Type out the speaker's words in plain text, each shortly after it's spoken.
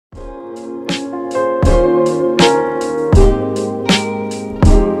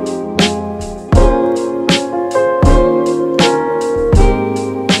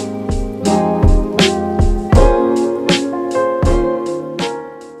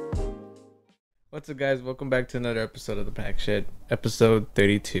What's up, guys? Welcome back to another episode of the Pack Shed, episode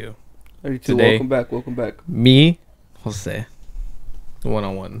 32. 32. Today, Welcome back. Me, Jose, the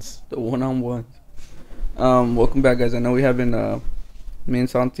one-on-ones. The one-on-ones. Welcome back, guys. I know we haven't. Me and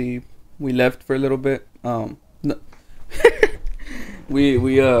Santi, we left for a little bit. No. we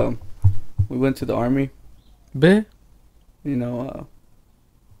went to the army. Beh? You know,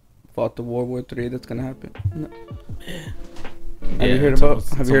 fought the World War III. That's gonna happen. No. Have you heard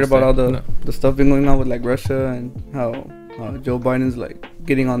about all the stuff been going on with like Russia and how Joe Biden's like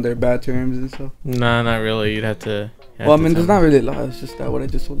getting on their bad terms and stuff? Nah, not really. You'd have to. Well, I mean, there's not really a lot. It's just that what I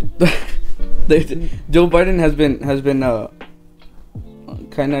just told you. Joe Biden has been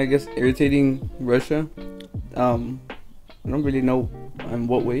kind of, I guess, irritating Russia. I don't really know in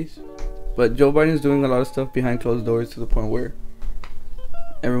what ways, but Joe Biden's doing a lot of stuff behind closed doors to the point where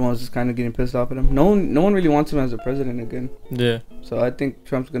everyone's just kind of getting pissed off at him. No one really wants him as a president again. Yeah. So I think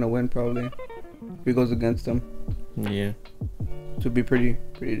Trump's gonna win probably if he goes against him. Yeah. To be pretty.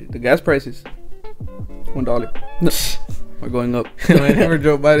 The gas prices, $1. We're going up. Whenever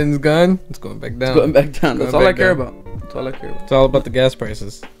Joe Biden's gone, it's going back down. It's going back down. That's all I care about. It's all about the gas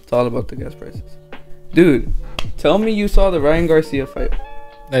prices. It's all about the gas prices. Dude, tell me you saw the Ryan Garcia fight.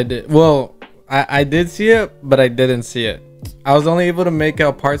 I did. Well, I did see it, but I didn't see it. I was only able to make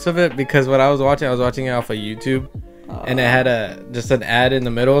out parts of it because what I was watching it off of YouTube, and it had just an ad in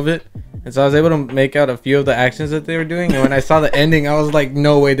the middle of it, and so I was able to make out a few of the actions that they were doing. And when I saw the ending, I was like,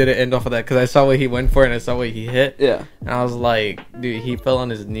 no way did it end off of that, because I saw what he went for and I saw what he hit. Yeah. And I was like, dude, he fell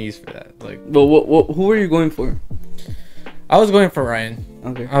on his knees for that. Like, but who were you going for? I was going for Ryan.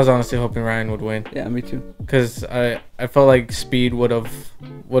 Okay. I was honestly hoping Ryan would win. Yeah, me too. Because I felt like speed would have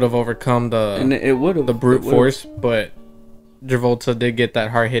overcome and it would have the brute force, but Gervonta did get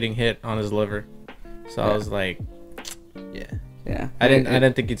that hard hitting hit on his liver, so I was like, yeah. I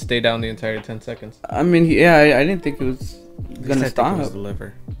didn't think he'd stay down the entire 10 seconds. I mean, I didn't think it was gonna stop. It was the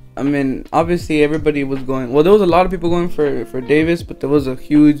liver. I mean, obviously everybody was going. Well, there was a lot of people going for Davis, but there was a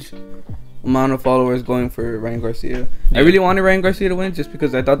huge amount of followers going for Ryan Garcia. Yeah. I really wanted Ryan Garcia to win just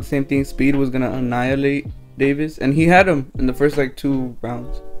because I thought the same thing. Speed was gonna annihilate Davis, and he had him in the first like 2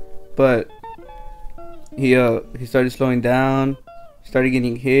 rounds, but he started slowing down, started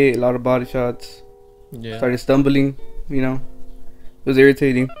getting hit, a lot of body shots, started stumbling. You know, it was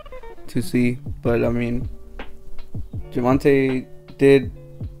irritating to see, but I mean, Gervonta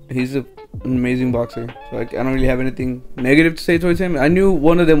he's an amazing boxer, so like, I don't really have anything negative to say towards him. I knew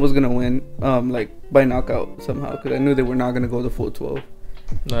one of them was gonna win, like by knockout somehow, because I knew they were not gonna go the full 12.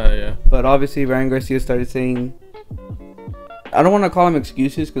 Yeah. But obviously Ryan Garcia started saying, I don't want to call him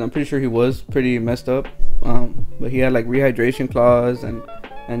excuses because I'm pretty sure he was pretty messed up, but he had like rehydration clause, and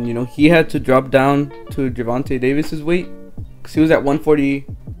you know, he had to drop down to Gervonta Davis's weight because he was at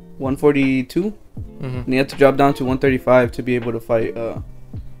 142, and he had to drop down to 135 to be able to fight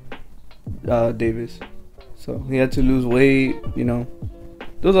Davis. So he had to lose weight. You know,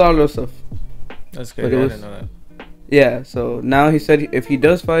 there was a lot of those stuff. That's good. I didn't know that. Yeah. So now he said if he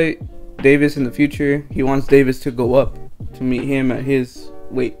does fight Davis in the future, he wants Davis to go up to meet him at his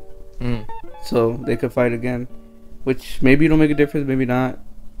weight, so they could fight again, which maybe it'll make a difference, maybe not,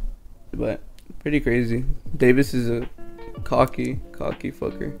 but pretty crazy. Davis is a cocky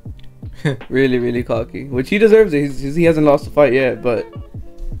fucker. really cocky, which he deserves it. He hasn't lost a fight yet, but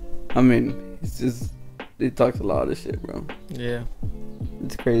I mean, he talks a lot of shit, bro. Yeah,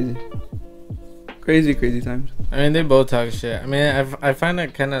 it's crazy times. I mean, they both talk shit. I mean, I find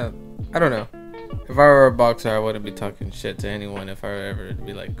it kind of, I don't know. If I were a boxer, I wouldn't be talking shit to anyone. If I were ever to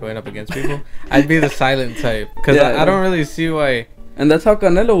be like going up against people, I'd be the silent type, because I don't really see why. And that's how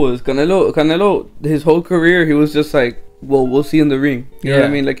Canelo was. Canelo, his whole career, he was just like, well, we'll see in the ring. You know what I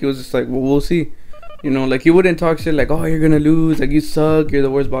mean? Like, he was just like, well, we'll see. You know, like, he wouldn't talk shit like, oh, you're gonna lose, like, you suck, you're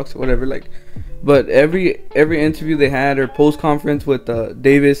the worst boxer, whatever. Like, but every interview they had or post conference with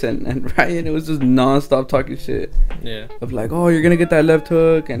Davis and Ryan, it was just nonstop talking shit. Yeah. Of like, oh, you're gonna get that left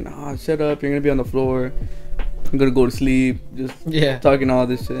hook, and shut up, you're gonna be on the floor, I'm gonna go to sleep, just talking all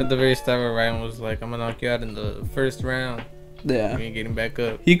this shit. At the very start, where Ryan was like, I'm gonna knock you out in the first round. Yeah. You ain't getting back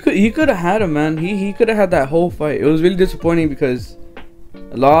up. He could have had him, man. He could have had that whole fight. It was really disappointing because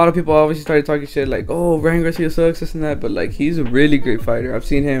a lot of people obviously started talking shit like, oh, Ryan Garcia sucks, this and that, but like, he's a really great fighter. I've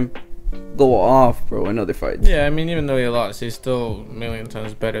seen him go off, bro, in other fights. Yeah, I mean, even though he lost, he's still a million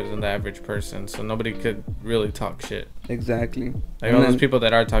times better than the average person, so nobody could really talk shit. Exactly. Like, all those people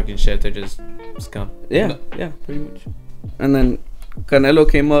that are talking shit, they're just scum. Yeah, pretty much. And then Canelo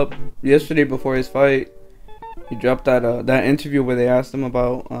came up yesterday before his fight. He dropped that interview where they asked him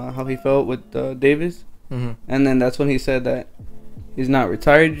about how he felt with Davis, and then that's when he said that He's not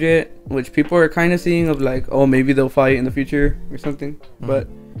retired yet, which people are kind of seeing of like, oh, maybe they'll fight in the future or something. But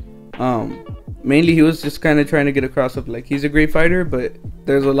mainly he was just kind of trying to get across of like he's a great fighter, but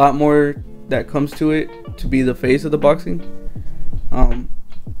there's a lot more that comes to it to be the face of the boxing,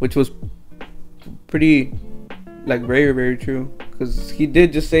 which was pretty like very, very true, because he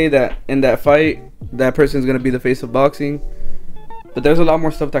did just say that in that fight that person's gonna be the face of boxing. But there's a lot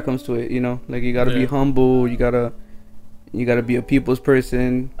more stuff that comes to it, you know, like you gotta be humble, you gotta be a people's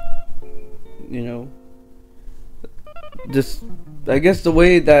person, you know. Just, I guess the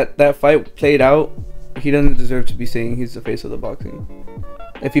way that fight played out, he doesn't deserve to be saying he's the face of the boxing.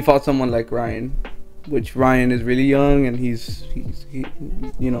 If he fought someone like Ryan, which Ryan is really young and he's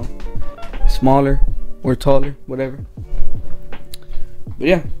you know, smaller or taller, whatever. But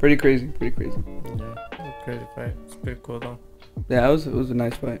yeah, pretty crazy. Yeah, crazy fight. It's pretty cool though. Yeah, it was a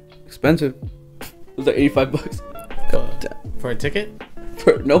nice fight. Expensive. It was like $85. For a ticket?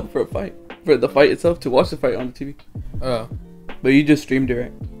 For a fight. For the fight itself, to watch the fight on the TV. Oh. But you just streamed it,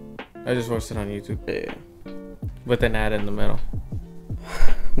 right? I just watched it on YouTube. Yeah. With an ad in the middle.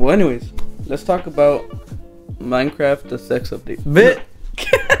 Well, anyways, let's talk about Minecraft, the sex update. Bit.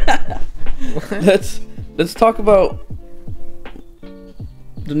 Let's talk about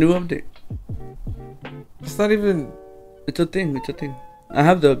the new update. It's not even. It's a thing. I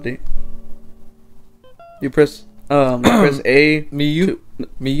have the update. You press A. Me you.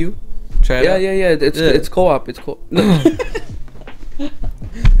 Try it out. Yeah. It's co-op. It's no.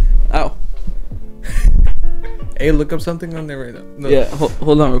 Ow. Hey, look up something on there right now. No. Yeah,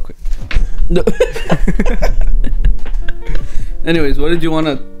 hold on real quick. No. Anyways, what did you want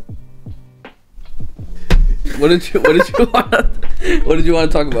to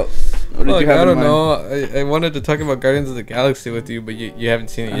talk about? What did Look, you have I in don't mind? know. I wanted to talk about Guardians of the Galaxy with you, but you haven't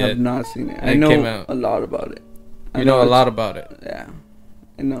seen it I yet. have not seen it. It came out. A lot about it. You know a lot about it. Yeah,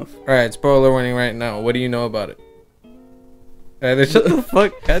 enough. All right, spoiler warning right now. What do you know about it? Shut the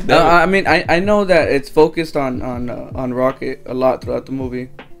fuck head down. I mean, I know that it's focused on Rocket a lot throughout the movie.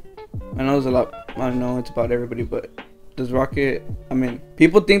 I know there's a lot. I know it's about everybody, but does Rocket? I mean,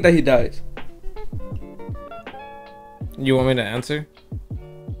 people think that he dies. You want me to answer?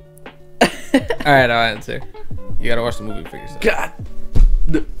 All right, I'll answer. You gotta watch the movie for yourself. God.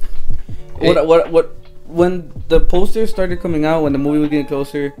 What? When the posters started coming out, when the movie was getting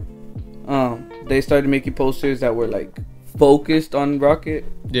closer, they started making posters that were like focused on Rocket.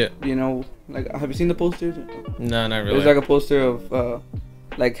 Yeah. You know, like, have you seen the posters? No, not really. It was like a poster of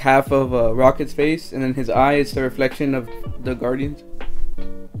like half of Rocket's face, and then his eye is the reflection of the Guardians.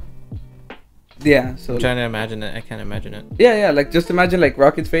 Yeah, so I'm trying to imagine it. I can't imagine it. Yeah, like just imagine like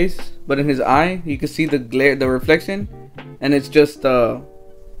Rocket's face, but in his eye, you can see the glare, the reflection, and it's just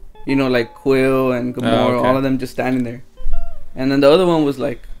you know, like Quill and Gamora, all of them just standing there. And then the other one was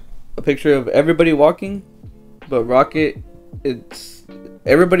like a picture of everybody walking, but Rocket,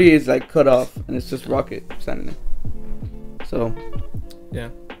 everybody is like cut off, and it's just Rocket standing there. So, yeah.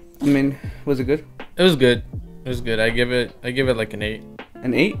 I mean, was it good? It was good. I give it like an 8.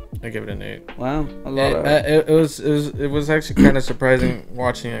 An 8? I give it an 8. Wow, a lot. It was actually kind of surprising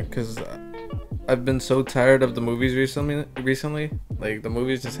watching it, because I've been so tired of the movies recently. Like, the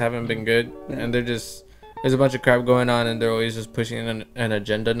movies just haven't been good, and there's a bunch of crap going on, and they're always just pushing an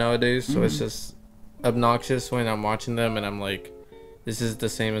agenda nowadays. So it's just obnoxious when I'm watching them, and I'm like, this is the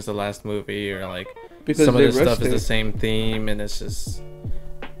same as the last movie, or like because some of the stuff is the same theme, and it's just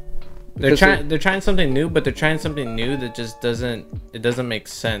they're trying something new, but they're trying something new that just doesn't make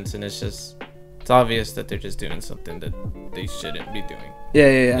sense, and it's obvious that they're just doing something that they shouldn't be doing.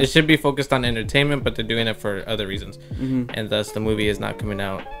 Yeah. It should be focused on entertainment, but they're doing it for other reasons, and thus the movie is not coming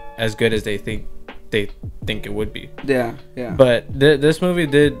out as good as they think it would be. Yeah. But this movie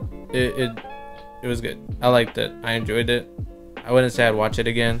it was good. I liked it. I enjoyed it. I wouldn't say I'd watch it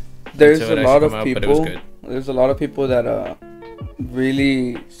again. There's a lot of people. But it was good. There's a lot of people that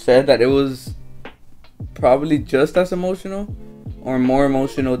really said that it was probably just as emotional or more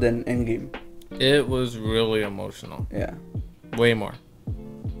emotional than Endgame. It was really emotional. Yeah. Way more.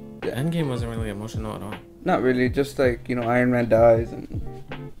 Yeah. Endgame wasn't really emotional at all. Not really. Just like, you know, Iron Man dies and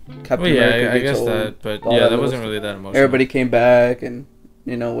Captain America gets old. That, but yeah, that wasn't really that emotional. Everybody came back, and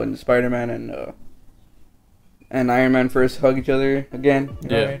you know, when Spider-Man and Iron Man first hug each other again. You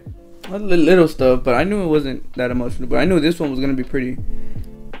know, right? Little stuff, but I knew it wasn't that emotional. But I knew this one was gonna be pretty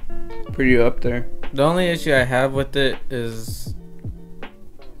up there. The only issue I have with it is,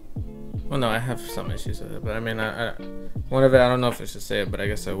 well, no, I have some issues with it, but I mean, one of it, I don't know if I should say it, but I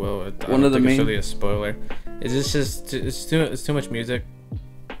guess I will. It's really a spoiler. It's too much music.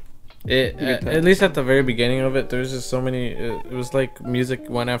 At least at the very beginning of it, there's just so many. It was like music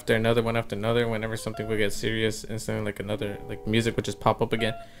one after another, one after another. Whenever something would get serious, instantly like another like music would just pop up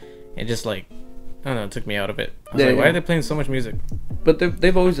again, and just like I don't know, it took me out of it. I was like, why are they playing so much music? But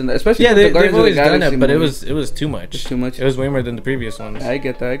they've always done that, especially they've always done it, but it was too much. It's too much. It was way more than the previous ones. I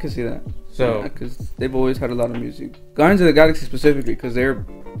get that. I can see that. So because they've always had a lot of music. Guardians of the Galaxy specifically, because they're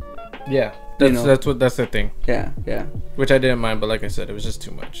that's the thing. Yeah. Which I didn't mind, but like I said, it was just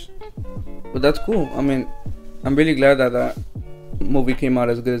too much. But that's cool. I mean, I'm really glad that movie came out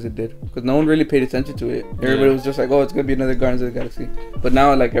as good as it did, because no one really paid attention to it. Everybody was just like, oh, it's gonna be another Guardians of the Galaxy. But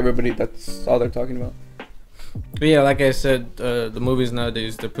now, like, everybody, that's all they're talking about. But yeah, like I said, the movies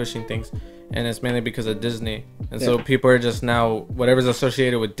nowadays, they're pushing things, and it's mainly because of Disney. And so people are just now, whatever's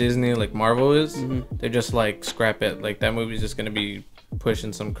associated with Disney, like Marvel is, they're just like, scrap it. Like, that movie's just gonna be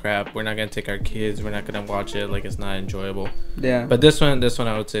pushing some crap. We're not gonna take our kids, we're not gonna watch it. Like, it's not enjoyable. Yeah. But this one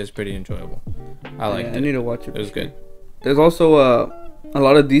I would say is pretty enjoyable. I liked it. I need to watch it. It was good. There's also a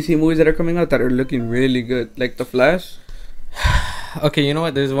lot of DC movies that are coming out that are looking really good, like The Flash. Okay, you know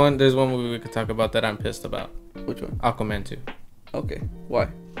what? There's one movie we could talk about that I'm pissed about. Which one? Aquaman 2. Okay. Why?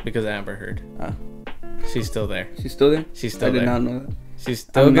 Because Amber Heard. She's still there. She's still there? She's still there. I did not know that. She's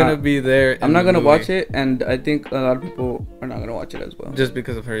still gonna be there. I'm not gonna watch it, and I think a lot of people are not gonna watch it as well. Just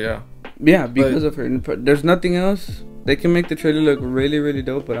because of her, yeah. Yeah, because of her. There's nothing else. They can make the trailer look really, really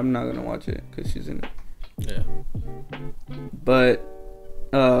dope, but I'm not gonna watch it because she's in it. Yeah. But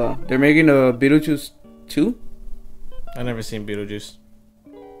they're making a Beetlejuice 2. I never seen Beetlejuice.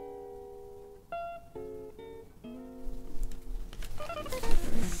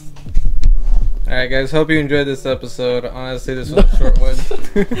 Alright guys, hope you enjoyed this episode. Honestly, this was a short one.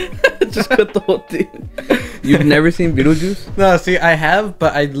 Just cut the whole thing. You've never seen Beetlejuice? No, see, I have,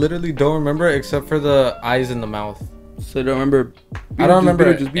 but I literally don't remember except for the eyes in the mouth. So you don't remember I don't remember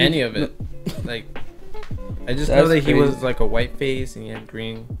any of it. Like, I just know that he was like a white face and he had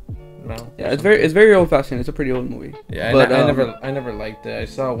green mouth. Yeah, it's very old fashioned. It's a pretty old movie. Yeah, but I never liked it. I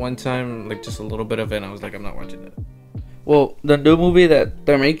saw it one time, like just a little bit of it, and I was like, I'm not watching it. Well, the new movie that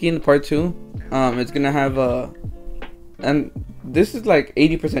they're making, part 2, it's gonna have and this is like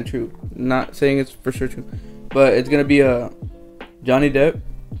 80% true. Not saying it's for sure true, but it's gonna be Johnny Depp,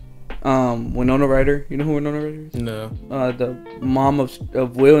 Winona Ryder. You know who Winona Ryder is? No. The mom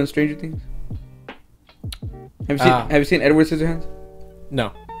of Will in Stranger Things. Have you seen Edward Scissorhands?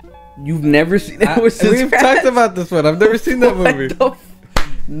 No. You've never seen Edward Scissorhands? We've talked about this one. I've never seen that movie.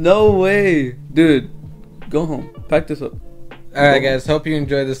 No way, dude. Go home. Pack this up. Alright guys, hope you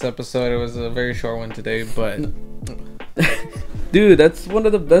enjoyed this episode. It was a very short one today, but dude, that's one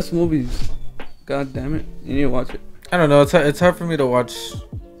of the best movies. God damn it. You need to watch it. I don't know, it's hard for me to watch.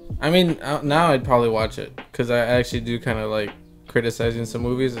 I mean, now I'd probably watch it, because I actually do kind of like criticizing some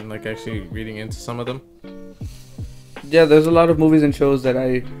movies and like actually reading into some of them. Yeah, there's a lot of movies and shows that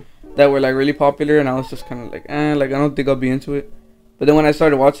were like really popular, and I was just kind of like, like I don't think I'll be into it. But then when I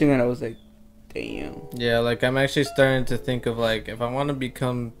started watching it, I was like, damn. Yeah, like I'm actually starting to think of like, if I want to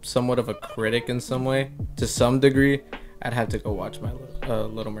become somewhat of a critic in some way, to some degree, I'd have to go watch my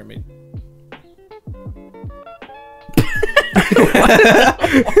Little Mermaid.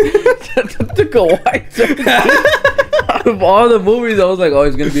 To go watch. Out of all the movies, I was like, oh,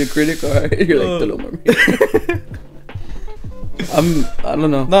 he's gonna be a critic. All right, you're like The Little Mermaid. I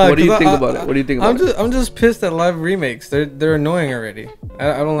don't know. What do you think about it? What do you think about it? I'm just pissed at live remakes. They're annoying already.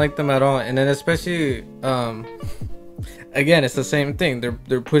 I don't like them at all. And then especially again, it's the same thing.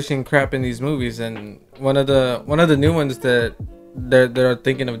 They're pushing crap in these movies, and one of the new ones that they're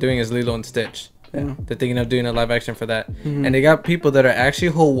thinking of doing is Lilo and Stitch. Yeah. They're thinking of doing a live action for that. And they got people that are actually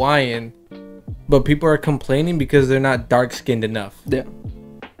Hawaiian, but people are complaining because they're not dark skinned enough. Yeah.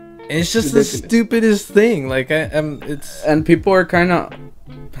 It's just the stupidest thing. Like it's and people are kind of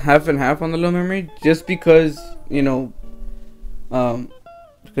half and half on the Little Mermaid just because because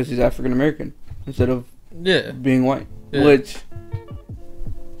he's African American instead of being white. Yeah. Which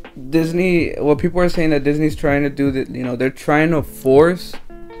Disney, what people are saying that Disney's trying to do that. They're trying to force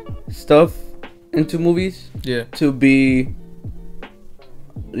stuff into movies. Yeah. To be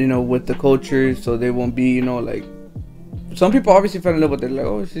with the culture, so they won't be like. Some people obviously fell in love with it, like,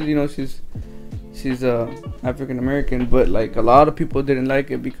 oh, she's African American, but like a lot of people didn't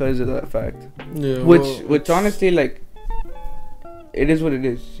like it because of that fact. Yeah. Which honestly, like, it is what it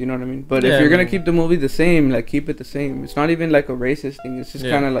is. You know what I mean? But if you're gonna keep the movie the same, like, keep it the same. It's not even like a racist thing. It's just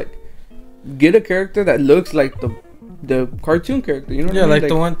kind of like get a character that looks like the cartoon character. You know what I mean? Like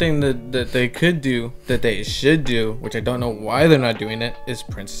the one thing that they could do, that they should do, which I don't know why they're not doing it, is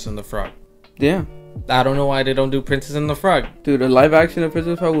Princess and the Frog. Yeah. I don't know why they don't do Princess and the Frog. Dude, a live action of Princess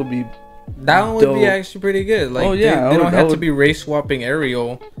and the Frog would be. That one would dope. be actually pretty good. Like, oh yeah, they don't have to be race swapping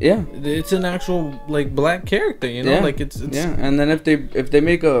Ariel. Yeah, it's an actual like black character, you know. Yeah. Like it's yeah. And then if they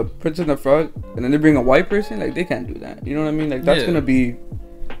make a Princess and the Frog and then they bring a white person, like they can't do that. You know what I mean? Like that's gonna be.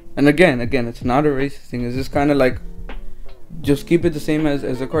 And again, it's not a racist thing. It's just kind of like, just keep it the same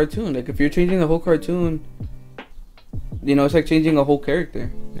as a cartoon. Like if you're changing the whole cartoon, you know, it's like changing a whole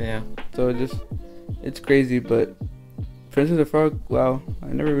character. Yeah. So it's crazy, but Princess and the Frog, wow, I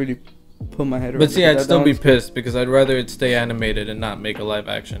never really put my head around. But see, I'd still be pissed because I'd rather it stay animated and not make a live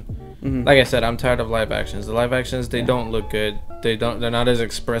action. Mm-hmm. Like I said, I'm tired of live actions. The live actions, they don't look good. They're not as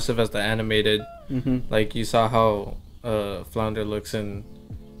expressive as the animated. Mm-hmm. Like you saw how Flounder looks in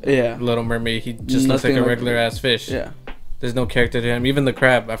Yeah. Little Mermaid. He just looks like a regular ass fish. Yeah. There's no character to him. Even the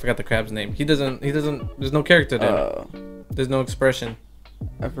crab, I forgot the crab's name. He doesn't. There's no character to him. There's no expression.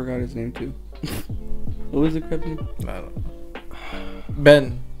 I forgot his name too. What was the crab name? I don't know.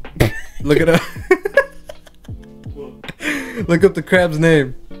 Ben, look it up. Look up the crab's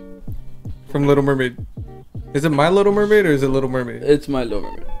name from Little Mermaid. Is it My Little Mermaid or is it Little Mermaid? It's My Little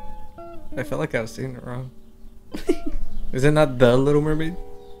Mermaid. I felt like I was saying it wrong. Is it not The Little Mermaid?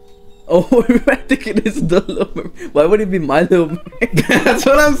 Oh, I think it is The Little Mermaid. Why would it be My Little Mermaid? That's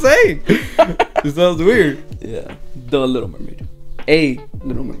what I'm saying. It sounds weird. Yeah, The Little Mermaid. A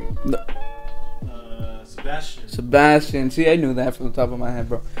Little Mermaid. No. Sebastian. See, I knew that from the top of my head,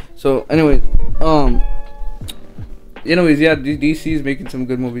 bro. So, anyways, yeah, DC is making some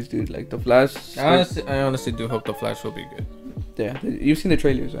good movies, dude. Like The Flash. I honestly do hope The Flash will be good. Yeah, you've seen the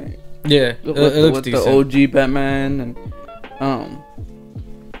trailers, right? Yeah, it looks decent. The OG Batman and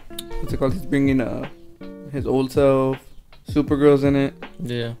what's it called? He's bringing his old self. Supergirl's in it.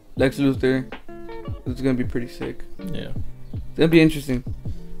 Yeah. Lex Luthor. It's gonna be pretty sick. Yeah. It's gonna be interesting.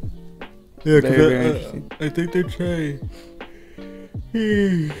 Yeah, very interesting. I think they're trying.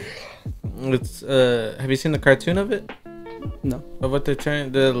 It's have you seen the cartoon of it? No. Of what they're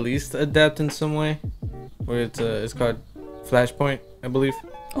trying to at least adapt in some way, where it's called Flashpoint, I believe.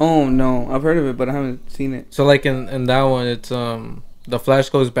 Oh no, I've heard of it, but I haven't seen it. So like in that one, it's the Flash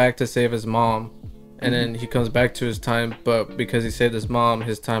goes back to save his mom, and then he comes back to his time, but because he saved his mom,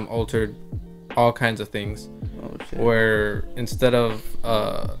 his time altered all kinds of things. Oh shit. Where instead of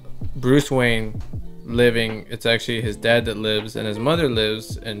Bruce Wayne living, it's actually his dad that lives, and his mother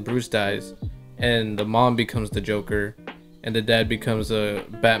lives, and Bruce dies, and the mom becomes the Joker, and the dad becomes a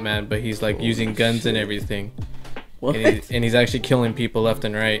Batman, but he's like using guns and everything. What? And he's actually killing people left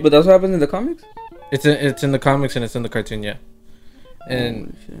and right. But that's what happens in the comics? It's in the comics and it's in the cartoon, yeah.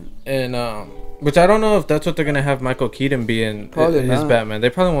 And which I don't know if that's what they're gonna have Michael Keaton be in. Probably his not. Batman.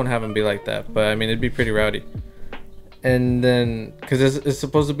 They probably won't have him be like that, but I mean it'd be pretty rowdy. And then because it's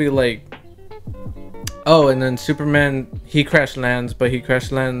supposed to be like, oh, and then Superman, he crash lands, but he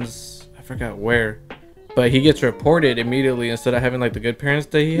crash lands, I forgot where, but he gets reported immediately instead of having like the good parents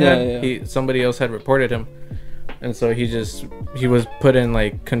that he had. Yeah. Somebody else had reported him. And so he was put in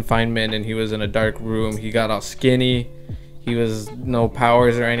like confinement, and he was in a dark room. He got all skinny. He was no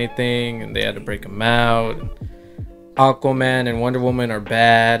powers or anything, and they had to break him out. And Aquaman and Wonder Woman are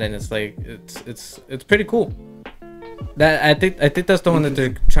bad, and it's like it's pretty cool. That I think that's the one that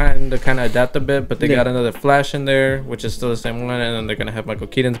they're trying to kind of adapt a bit, but they got another Flash in there, which is still the same one, and then they're gonna have Michael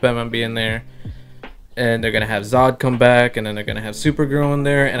Keaton's Batman be in there. And they're gonna have Zod come back, and then they're gonna have Supergirl in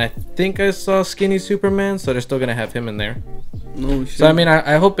there, and I think I saw Skinny Superman, so they're still gonna have him in there. No shit. So I mean,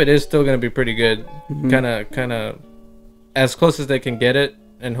 I hope it is still gonna be pretty good, kind of as close as they can get it,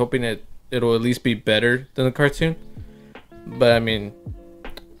 and hoping it'll at least be better than the cartoon. But I mean,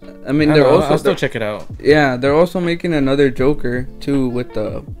 I'll still check it out. Yeah, they're also making another Joker too with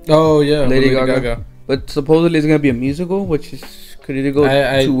the Lady Gaga. But supposedly it's gonna be a musical, which could either go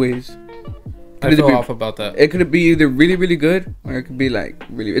two ways. I feel off about that. It could be either really, really good, or it could be like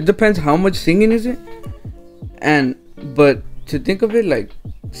really. It depends how much singing is it. But to think of it like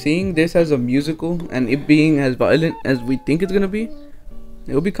seeing this as a musical and it being as violent as we think it's gonna be,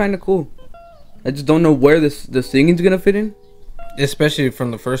 it'll be kind of cool. I just don't know where the singing's gonna fit in. Especially from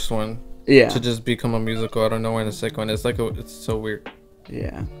the first one. Yeah. To just become a musical, I don't know where in the second one. It's like it's so weird.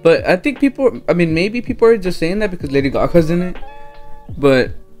 Yeah, but I think maybe people are just saying that because Lady Gaga's in it,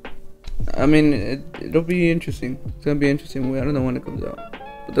 but. I mean, it'll be interesting. It's gonna be interesting. I don't know when it comes out,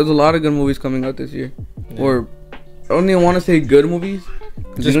 but there's a lot of good movies coming out this year. Yeah. Or I don't even want to say good movies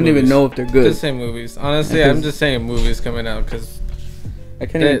because you don't even know if they're good. Just say movies. Honestly, I'm just saying movies coming out because I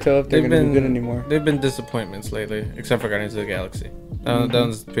can't even tell if they're gonna be good anymore. They've been disappointments lately, except for Guardians of the Galaxy. That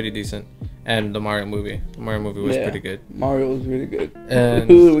one's pretty decent. and the Mario movie. The Mario movie was pretty good. Mario was really good. And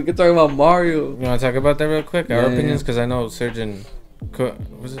Ooh, we could talk about Mario. You want to talk about that real quick? Our Yeah, opinions, because I know Surgeon,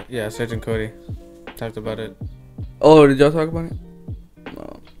 was it? Yeah, Surgeon Cody talked about it. Oh, did y'all talk about it?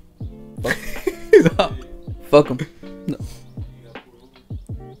 No. Fuck him.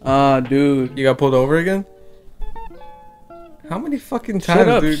 No. Dude. You got pulled over again? How many fucking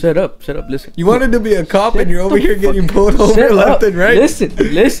times, dude? Shut up. Listen. You wanted to be a cop and you're over here getting pulled over left and right?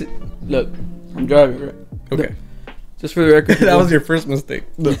 Listen. Look, I'm driving, right? Okay. Look, just for the record. That was your first mistake.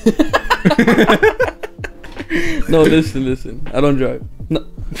 No. No, listen. I don't drive. No.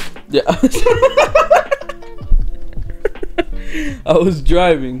 Yeah. I was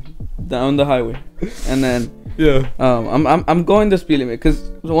driving down the highway, and then I'm going the speed limit,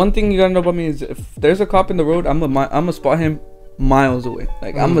 because the one thing you gotta know about me is if there's a cop in the road, I'm gonna spot him miles away.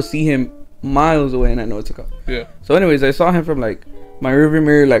 Like I'm gonna see him miles away, and I know it's a cop. Yeah. So, anyways, I saw him from like my rearview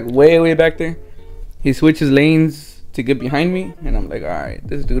mirror, like way back there. He switches lanes to get behind me, and I'm like, all right,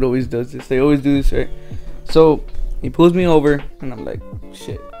 this dude always does this. They always do this, right? So he pulls me over, and I'm like,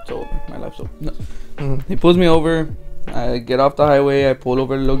 shit, it's over. My life's over. No. He pulls me over. I get off the highway. I pull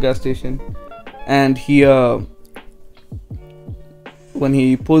over to a little gas station, and when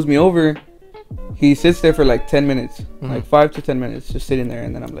he pulls me over, he sits there for like 10 minutes, like 5 to 10 minutes, just sitting there.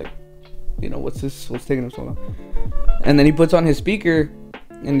 And then I'm like, what's this? What's taking him so long? And then he puts on his speaker,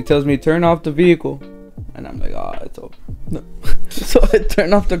 and he tells me to turn off the vehicle, and I'm like, it's over. No. So I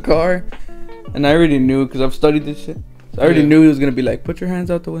turn off the car, and I already knew, because I've studied this shit. So I already knew he was gonna be like, put your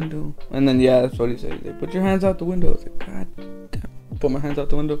hands out the window. And then that's what he said. He's like, put your hands out the window. I was like, God damn. Put my hands out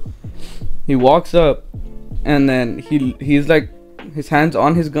the window. He walks up, and then he's like, his hands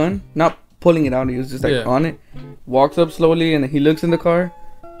on his gun, not pulling it out. He was just like on it. Walks up slowly, and then he looks in the car.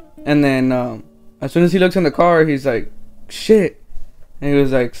 And then as soon as he looks in the car, he's like, shit. And he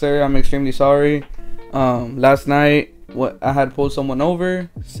was like, sir, I'm extremely sorry. Last night, I had pulled someone over,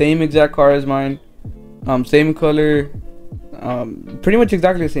 same exact car as mine. Same color, pretty much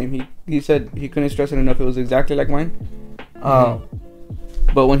exactly the same. He said he couldn't stress it enough. It was exactly like mine.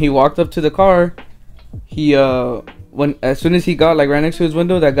 But when he walked up to the car, as soon as he got like right next to his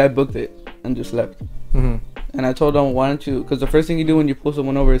window, that guy booked it and just left. And I told him, why don't you? Because the first thing you do when you pull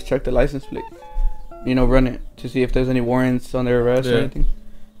someone over is check the license plate. Run it to see if there's any warrants on their arrest or anything.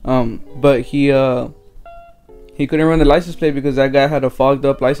 But he couldn't run the license plate because that guy had a fogged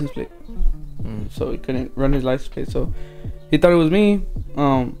up license plate. So he couldn't run his license plate. So he thought it was me.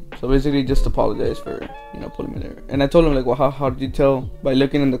 So basically just apologized for, pulling me there. And I told him, like, well, how did you tell by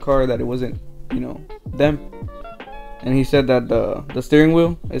looking in the car that it wasn't, them? And he said that the steering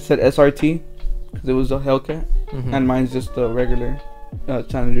wheel, it said SRT because it was a Hellcat. And mine's just a regular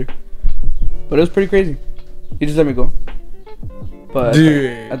Challenger. But it was pretty crazy. He just let me go. But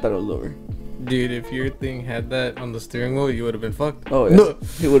I thought it was over. Dude, if your thing had that on the steering wheel, you would have been fucked. Oh yeah, no.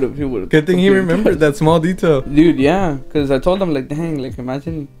 He would have. Good thing he remembered that small detail. Dude, yeah, because I told him, like, dang, like,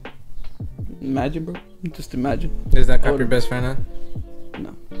 imagine, bro, just imagine. Is that cop your best friend, huh?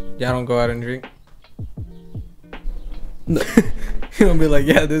 No. Y'all don't go out and drink. No. You don't be like,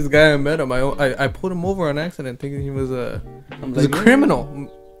 yeah, this guy I met him. I pulled him over on accident, thinking he was a criminal.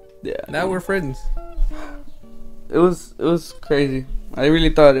 Yeah. Now we're friends. It was crazy. I really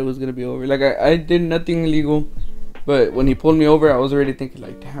thought it was gonna be over. Like I did nothing illegal, but when he pulled me over, I was already thinking,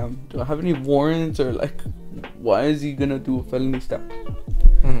 like, damn, do I have any warrants, or like, why is he gonna do a felony stop?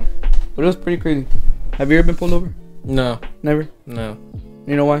 But it was pretty crazy. Have you ever been pulled over? No. Never? No.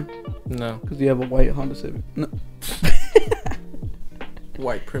 You know why? No. Because you have a white Honda Civic. No.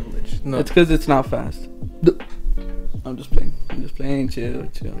 White privilege. No. It's because it's not fast. I'm just playing. Chill.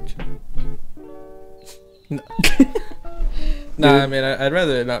 No. Nah, I mean, I'd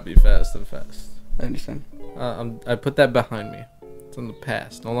rather it not be fast than fast. I understand. I put that behind me. It's in the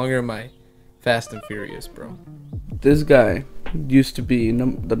past. No longer am I Fast and Furious, bro. This guy used to be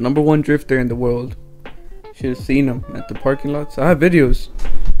the number one drifter in the world. Should have seen him at the parking lots. I have videos.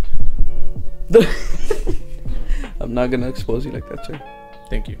 I'm not gonna expose you like that, sir.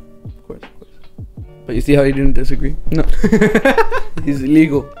 Thank you. Of course. But you see how he didn't disagree? No. He's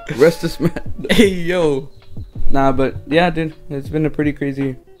illegal. Arrest this man. Hey, yo. Nah, but yeah, dude. It's been a pretty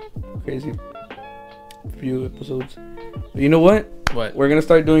crazy few episodes. But you know what? What? We're gonna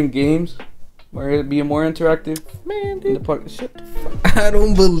start doing games. We're gonna be more interactive. Man, dude. In the park. Shut the fuck. I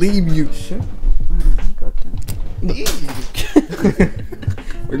don't believe you. Shut.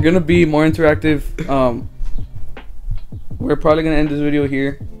 We're gonna be more interactive. We're probably gonna end this video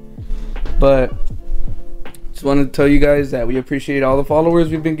here, but just wanted to tell you guys that we appreciate all the followers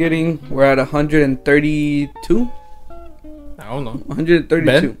we've been getting. We're at 132. I don't know. 132.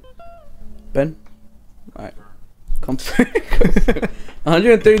 Ben? Ben? Alright.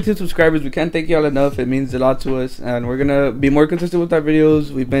 132 subscribers. We can't thank y'all enough. It means a lot to us, and we're gonna be more consistent with our videos.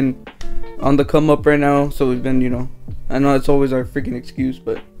 We've been on the come up right now, so we've been, you know, I know it's always our freaking excuse,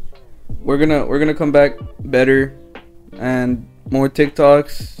 but we're gonna come back better and more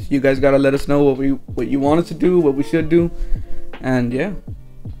TikToks. You guys gotta let us know what you want us to do, what we should do, and yeah.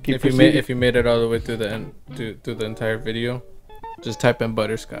 If you made it all the way through the end, through the entire video, just type in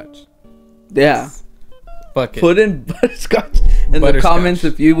butterscotch. Yeah. Fuck it. Put in butterscotch in the comments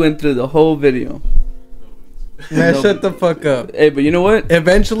if you went through the whole video. Man, shut the fuck up. Hey, but you know what?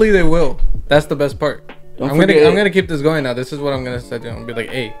 Eventually they will. That's the best part. I'm gonna keep this going now. This is what I'm gonna start doing. I'll be like,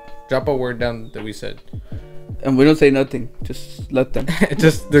 hey, drop a word down that we said. And we don't say nothing. Just let them.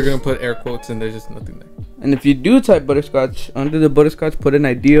 They're gonna put air quotes and there's just nothing there. And if you do type butterscotch, under the butterscotch, put an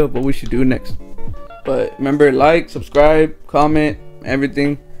idea of what we should do next. But remember, like, subscribe, comment,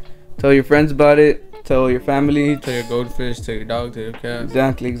 everything. Tell your friends about it. Tell your family. Tell your goldfish. Tell your dog. Tell your cat.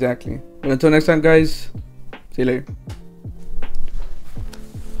 Exactly. But until next time, guys. See you later.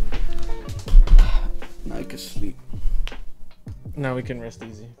 Now I can sleep. Now we can rest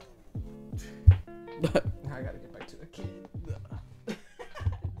easy. I gotta get